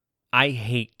I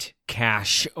hate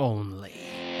cash only.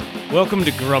 Welcome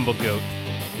to Grumble Goat.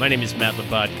 My name is Matt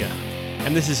Labodka,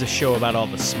 and this is a show about all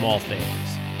the small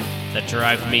things that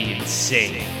drive me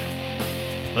insane.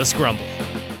 Let's grumble.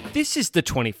 This is the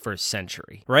 21st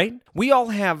century, right? We all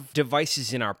have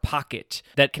devices in our pocket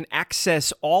that can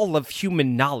access all of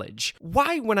human knowledge.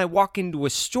 Why, when I walk into a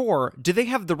store, do they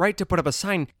have the right to put up a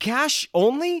sign, cash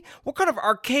only? What kind of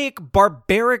archaic,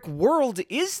 barbaric world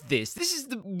is this? This is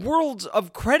the world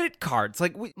of credit cards.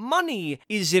 Money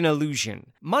is an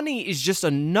illusion. Money is just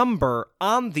a number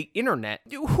on the internet.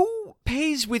 Who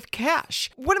pays with cash?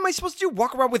 What am I supposed to do?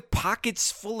 Walk around with pockets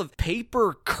full of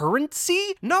paper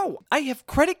currency? No, I have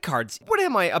credit cards. What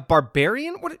am I, a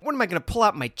barbarian? What am I going to pull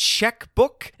out my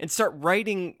checkbook and start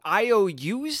writing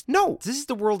IOUs? No, this is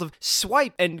the world of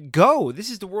swipe and go. This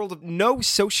is the world of no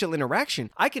social interaction.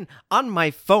 I can, on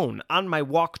my phone, on my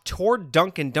walk toward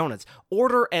Dunkin' Donuts,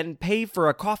 order and pay for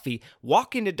a coffee,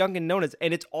 walk into Dunkin' Donuts,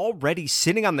 and it's already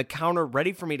sitting on the counter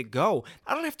ready for me to go.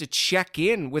 I don't have to check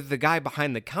in with the guy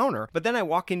behind the counter, but then I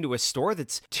walk into a store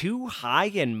that's too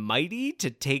high and mighty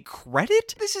to take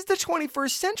credit? This is the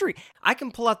 21st century. I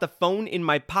can pull out the phone in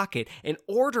my pocket and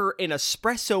order an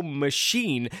espresso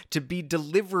machine to be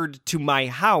delivered to my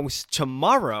house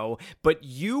tomorrow, but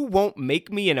you won't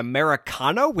make me an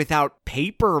Americano without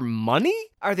paper money?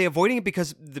 Are they avoiding it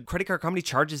because the credit card company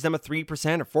charges them a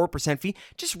 3% or 4% fee?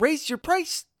 Just raise your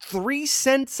price 3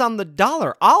 cents on the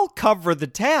dollar. I'll cover the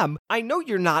tab. I know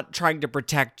you're not trying to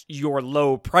protect your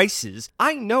low prices.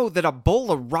 I know that a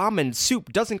bowl of ramen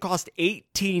soup doesn't cost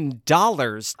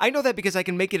 $18. I know that because I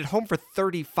can make it at home for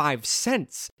 35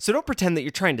 cents. So don't pretend that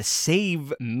you're trying to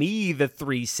save me the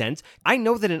 3 cents. I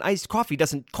know that an iced coffee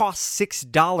doesn't cost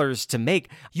 $6 to make.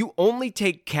 You only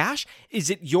take cash?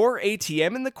 Is it your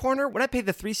ATM in the corner? When I pay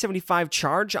the $3.75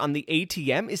 charge on the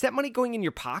ATM, is that money going in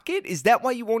your pocket? Is that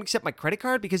why you won't accept my credit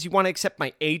card? Because you want to accept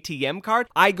my ATM card?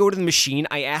 I go to the machine,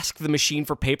 I ask the machine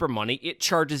for paper money, it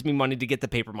charges me money to get the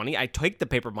paper money, I take the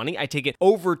paper money, I take it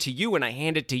over to you and I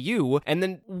hand it to you, and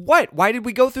then what? Why did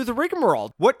we go through the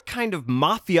rigmarole? What kind of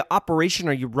mafia operation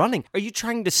are you running? Are you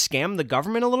trying to scam the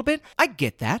government a little bit? I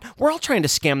get that. We're all trying to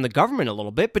scam the government a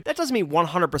little bit, but that doesn't mean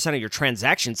 100% of your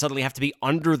transactions suddenly have to be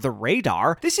under the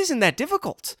radar. This isn't that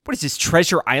difficult. What is this,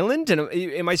 Treasure Island? And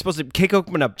am I supposed to kick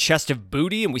open a chest of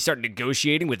booty and we start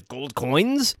negotiating with gold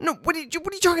coins? No, what are you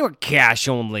talking about, cash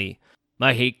only?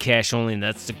 I hate cash only, and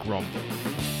that's the grumble.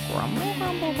 Grumble,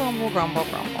 grumble, grumble, grumble,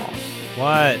 grumble.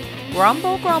 What?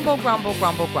 Grumble, grumble, grumble,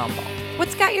 grumble, grumble.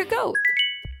 What's got your goat?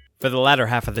 For the latter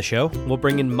half of the show, we'll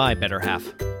bring in my better half,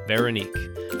 Veronique,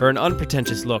 for an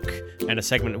unpretentious look and a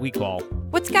segment we call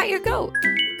What's got your goat?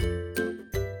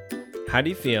 How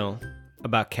do you feel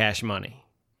about cash money?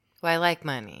 Well, I like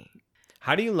money.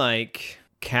 How do you like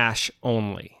cash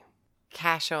only?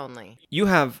 Cash only. You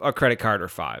have a credit card or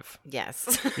 5.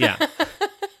 Yes. Yeah.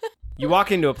 You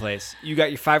walk into a place, you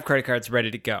got your 5 credit cards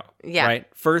ready to go. Yeah. Right?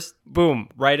 First, boom,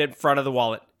 right in front of the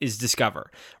wallet is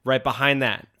Discover. Right behind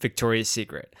that, Victoria's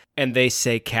Secret. And they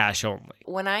say cash only.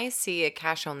 When I see a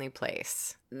cash only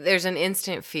place, there's an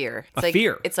instant fear.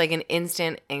 Fear? It's like an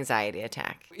instant anxiety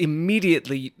attack.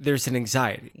 Immediately, there's an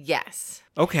anxiety. Yes.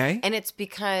 Okay. And it's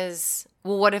because,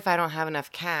 well, what if I don't have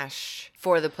enough cash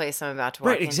for the place I'm about to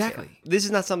walk into? Right, exactly. This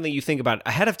is not something you think about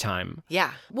ahead of time.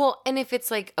 Yeah. Well, and if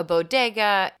it's like a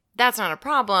bodega, that's not a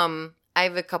problem. I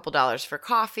have a couple dollars for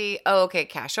coffee. Oh, okay,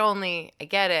 cash only. I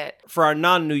get it. For our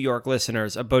non-New York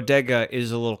listeners, a bodega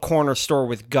is a little corner store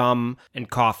with gum and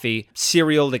coffee,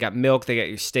 cereal, they got milk, they got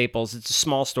your staples. It's a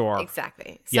small store.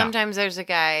 Exactly. Yeah. Sometimes there's a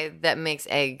guy that makes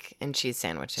egg and cheese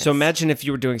sandwiches. So imagine if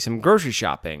you were doing some grocery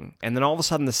shopping, and then all of a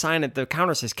sudden the sign at the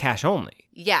counter says cash only.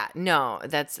 Yeah, no,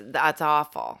 that's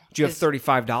awful. Do you have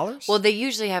 $35? Well, they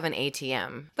usually have an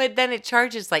ATM, but then it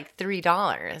charges like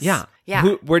 $3. Yeah.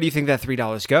 Yeah. Where do you think that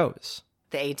 $3 goes?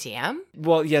 The ATM?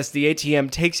 Well, yes, the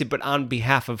ATM takes it, but on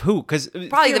behalf of who? Because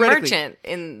Probably the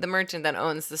merchant that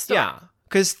owns the store. Yeah,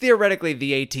 because theoretically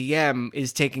the ATM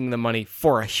is taking the money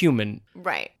for a human.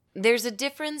 Right. There's a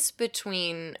difference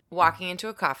between walking into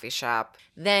a coffee shop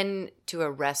than to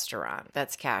a restaurant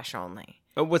that's cash only.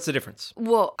 What's the difference?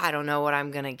 Well, I don't know what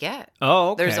I'm going to get.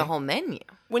 Oh, okay. There's a whole menu.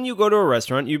 When you go to a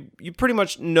restaurant, you pretty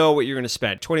much know what you're going to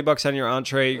spend. $20 on your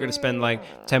entree, you're going to spend like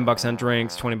 $10 on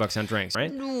drinks, $20 on drinks,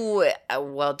 right?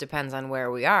 Well, it depends on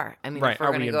where we are. I mean, Right. if we're Are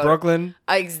going we to in go Brooklyn?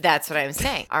 That's what I'm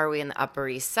saying. Are we in the Upper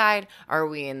East Side? Are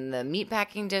we in the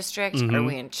Meatpacking District? Mm-hmm. Are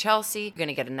we in Chelsea? You're going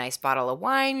to get a nice bottle of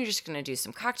wine. You're just going to do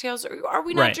some cocktails. Or are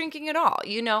we not Right. drinking at all?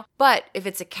 You know? But if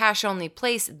it's a cash-only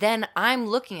place, then I'm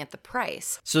looking at the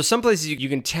price. So some places you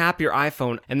can tap your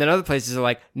iPhone, and then other places are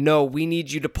like, no, we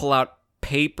need you to pull out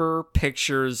paper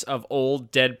pictures of old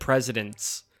dead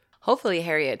presidents. Hopefully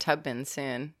Harriet Tubman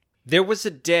soon. There was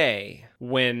a day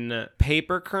when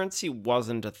paper currency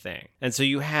wasn't a thing. And so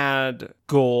you had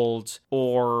gold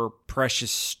or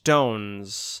precious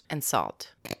stones. And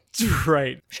salt.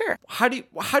 Right. Sure. How do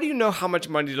you know how much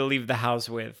money to leave the house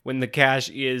with when the cash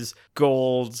is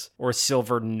gold or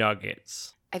silver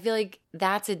nuggets? I feel like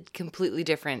that's a completely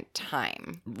different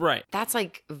time. Right. That's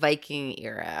like Viking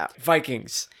era.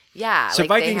 Vikings. Yeah. So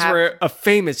Vikings were a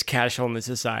famous cash-only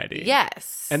society.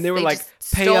 Yes. And they were like,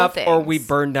 just pay stole up or things. we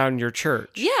burn down your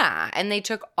church. Yeah. And they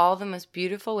took all the most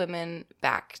beautiful women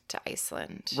back to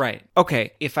Iceland. Right.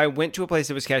 Okay. If I went to a place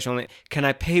that was cash-only, can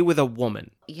I pay with a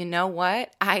woman? You know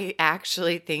what? I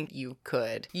actually think you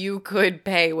could. You could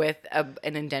pay with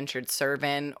an indentured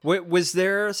servant. Was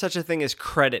there such a thing as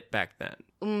credit back then?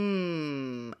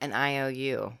 An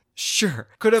IOU. Sure.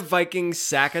 Could a Viking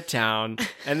sack a town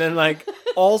and then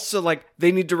also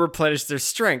they need to replenish their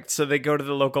strength. So they go to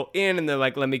the local inn and they're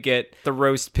like, let me get the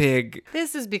roast pig.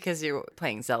 This is because you're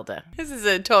playing Zelda. This is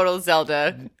a total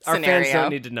Zelda Our scenario. fans don't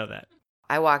need to know that.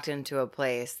 I walked into a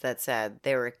place that said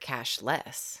they were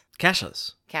cashless.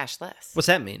 Cashless. Cashless. What's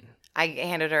that mean? I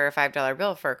handed her a $5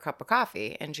 bill for a cup of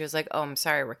coffee and she was like, oh, I'm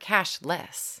sorry, we're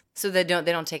cashless. So they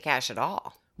don't take cash at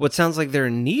all. Well, it sounds like they're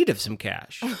in need of some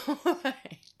cash.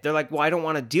 They're like, well, I don't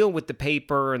want to deal with the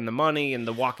paper and the money and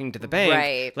the walking to the bank.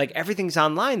 Right. Like, everything's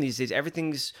online these days.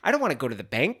 I don't want to go to the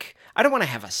bank. I don't want to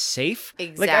have a safe.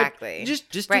 Exactly.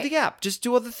 Just Right. do the app. Just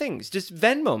do other things. Just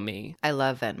Venmo me. I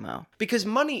love Venmo. Because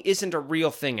money isn't a real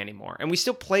thing anymore. And we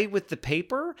still play with the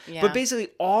paper. Yeah. But basically,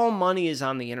 all money is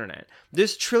on the internet.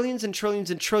 There's trillions and trillions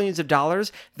and trillions of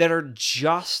dollars that are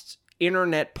just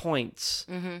internet points.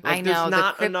 I know. There's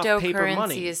not the enough paper cryptocurrency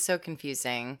money. is so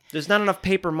confusing. There's not enough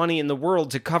paper money in the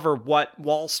world to cover what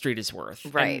Wall Street is worth.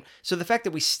 Right. And so the fact that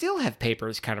we still have paper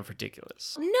is kind of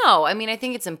ridiculous. No, I mean, I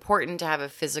think it's important to have a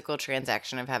physical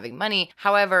transaction of having money.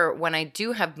 However, when I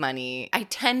do have money, I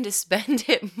tend to spend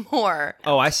it more.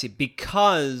 Oh, I see.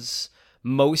 Because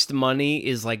most money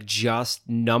is just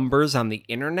numbers on the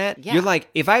internet. Yeah. You're like,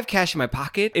 if I have cash in my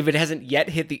pocket, if it hasn't yet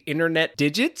hit the internet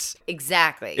digits.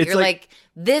 Exactly. It's You're like,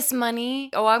 this money,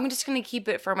 I'm just going to keep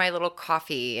it for my little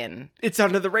coffee and It's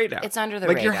under the radar. It's under the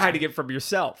Like you're radar. hiding it from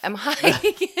yourself. I'm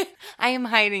hiding it. I am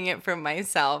hiding it from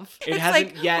myself. It It's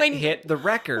hasn't like yet hit the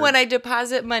record. When I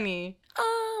deposit money,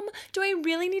 do I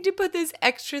really need to put this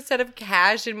extra set of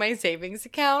cash in my savings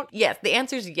account? Yes, the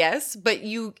answer is yes, but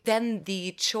then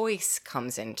the choice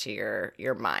comes into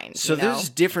your mind. So there's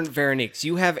different Veroniques.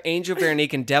 You have Angel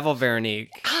Veronique and Devil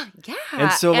Veronique. Yeah,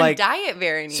 And so, Diet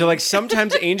Veronique. So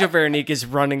sometimes Angel Veronique is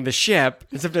running the ship,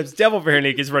 and sometimes Devil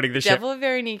Veronique is running the ship. Devil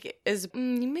Veronique is,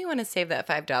 you may want to save that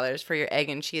 $5 for your egg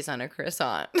and cheese on a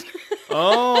croissant.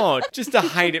 Oh, just to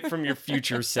hide it from your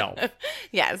future self.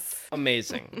 Yes.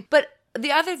 Amazing. But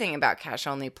the other thing about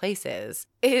cash-only places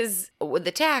is with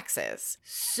the taxes.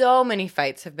 So many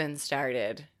fights have been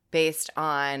started based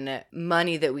on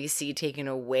money that we see taken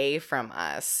away from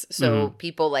us. So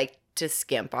people like to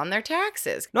skimp on their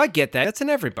taxes. No, I get that. That's an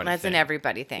everybody That's thing. an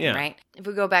everybody thing, Yeah. right? If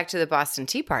we go back to the Boston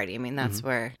Tea Party, I mean, that's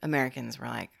where Americans were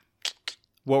like,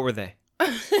 What were they?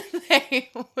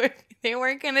 they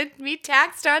weren't going to be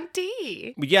taxed on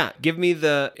tea. Yeah, give me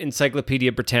the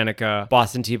Encyclopedia Britannica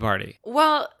Boston Tea Party.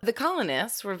 Well, the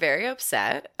colonists were very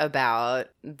upset about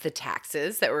the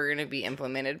taxes that were going to be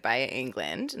implemented by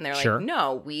England. And they're like, Sure.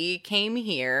 no, we came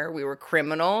here. We were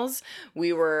criminals.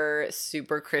 We were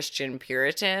super Christian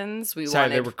Puritans. Sorry,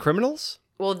 they were criminals?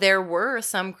 Well, there were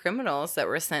some criminals that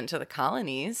were sent to the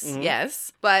colonies,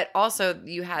 yes. But also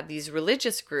you had these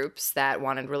religious groups that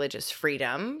wanted religious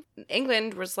freedom.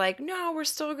 England was like, no, we're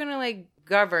still going to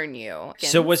govern you.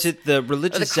 So was it the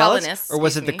religious colonists, zealots, or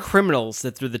was it the excuse me. criminals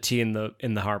that threw the tea in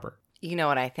the harbor? You know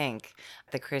what I think?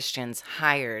 The Christians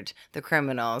hired the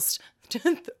criminals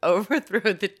to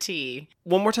overthrow the tea.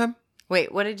 One more time?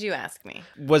 Wait, what did you ask me?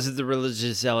 Was it the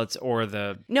religious zealots or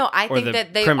the... No, I Or think the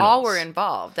that they criminals. all were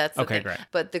involved. That's the Okay, thing. great.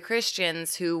 But the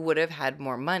Christians who would have had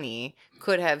more money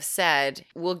could have said,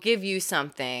 we'll give you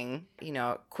something,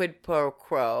 quid pro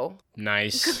quo,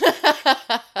 Nice.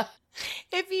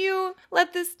 if you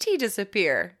let this tea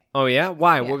disappear. Oh, yeah?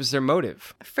 Why? Yeah. What was their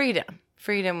motive? Freedom.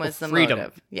 Freedom was the freedom.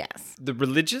 motive. Yes. The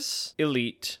religious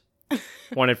elite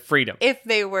wanted freedom. If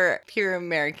they were pure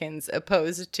Americans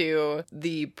opposed to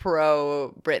the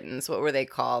pro-Britons, what were they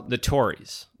called? The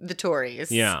Tories. The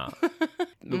Tories. Yeah.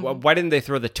 Why didn't they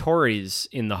throw the Tories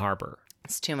in the harbor?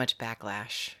 It's too much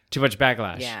backlash. Too much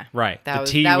backlash. Yeah. Right. That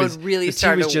the would really the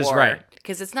start tea was a just war. right.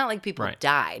 Because it's not like people Right.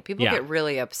 died. People Yeah. get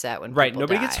really upset when Right. people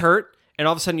Nobody die. gets hurt, and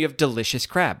all of a sudden you have delicious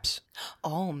crabs.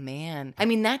 Oh, man. I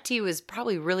mean, that tea was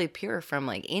probably really pure from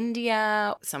like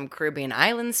India, some Caribbean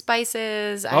island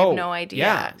spices. I have no idea.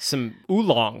 Yeah, some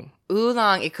oolong.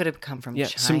 Oolong, it could have come from China.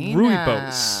 Some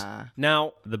rooibos.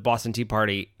 Now, the Boston Tea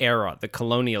Party era, the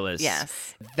colonialists.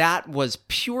 Yes. That was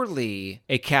purely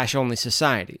a cash-only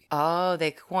society. Oh, they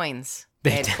had coins. They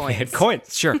had coins. They had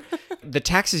coins, sure. The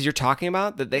taxes you're talking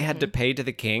about that they had to pay to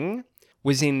the king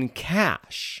was in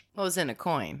cash. What was in a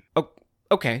coin? Oh,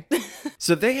 okay.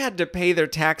 So they had to pay their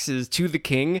taxes to the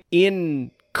king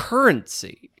in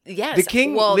currency. Yes. The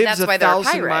king well, lives that's why they're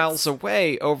 1,000 pirates. miles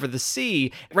away over the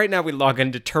sea. Right now we log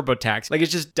into TurboTax. Like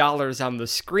it's just dollars on the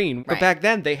screen. But Right. back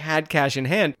then they had cash in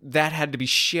hand. That had to be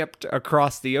shipped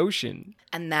across the ocean.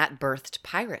 And that birthed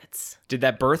pirates. Did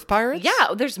that birth pirates?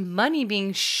 Yeah, there's money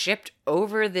being shipped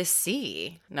over the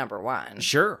sea, number one.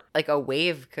 Sure. Like a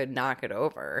wave could knock it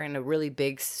over in a really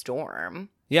big storm.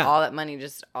 Yeah. All that money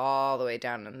just all the way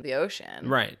down in the ocean.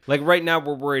 Right. Like right now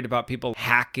we're worried about people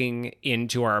hacking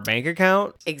into our bank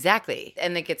account. Exactly.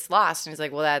 And it gets lost. And he's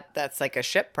like, well, that's like a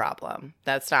ship problem.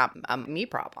 That's not a me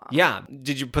problem. Yeah.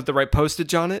 Did you put the right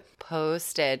postage on it?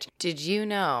 Postage. Did you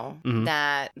know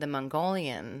that the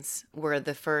Mongolians were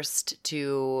the first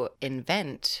to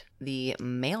invent the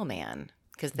mailman?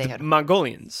 Because they had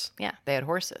Mongolians. Yeah, they had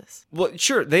horses. Well,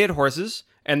 sure, they had horses,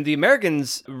 and the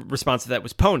Americans' response to that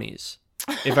was ponies,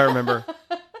 if I remember.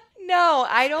 No,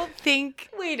 I don't think.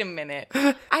 Wait a minute.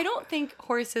 I don't think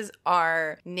horses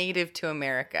are native to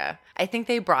America. I think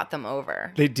they brought them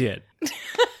over. They did.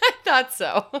 I thought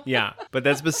so. Yeah, but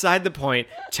that's beside the point.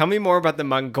 Tell me more about the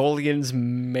Mongolians'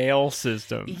 mail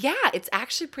system. Yeah, it's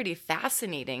actually pretty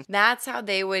fascinating. That's how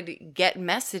they would get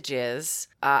messages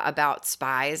about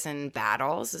spies and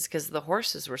battles, is because the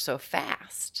horses were so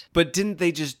fast. But didn't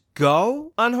they just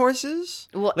go on horses?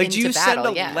 Well, like, do you into battle,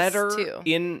 send a yes, letter too.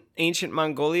 in ancient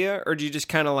Mongolia, or do you just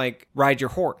kind of like ride your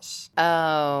horse?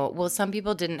 Oh, well, some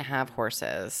people didn't have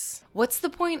horses. What's the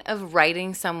point of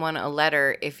writing someone a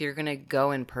letter if you're going to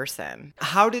go in person?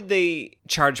 How did they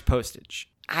charge postage?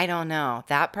 I don't know.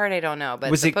 That part I don't know.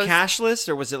 But Was it cashless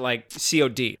or was it like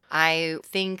COD? I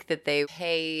think that they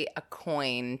pay a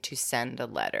coin to send a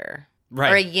letter.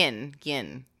 Right. Or a yin,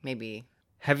 maybe.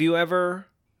 Have you ever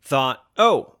thought,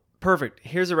 oh, perfect,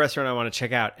 here's a restaurant I want to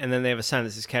check out, and then they have a sign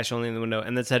that says cash only in the window,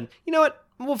 and then said, you know what,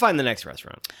 we'll find the next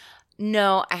restaurant?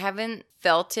 No, I haven't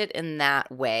felt it in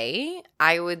that way.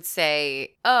 I would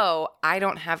say, oh, I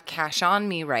don't have cash on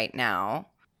me right now.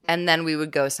 And then we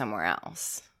would go somewhere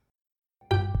else.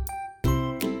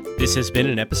 This has been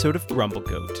an episode of Grumble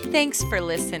Goat. Thanks for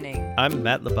listening. I'm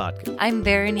Matt Labatka. I'm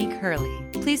Veronique Hurley.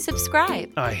 Please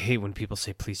subscribe. I hate when people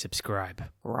say please subscribe.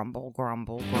 Grumble,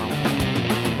 grumble, grumble.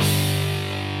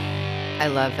 I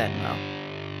love Venmo.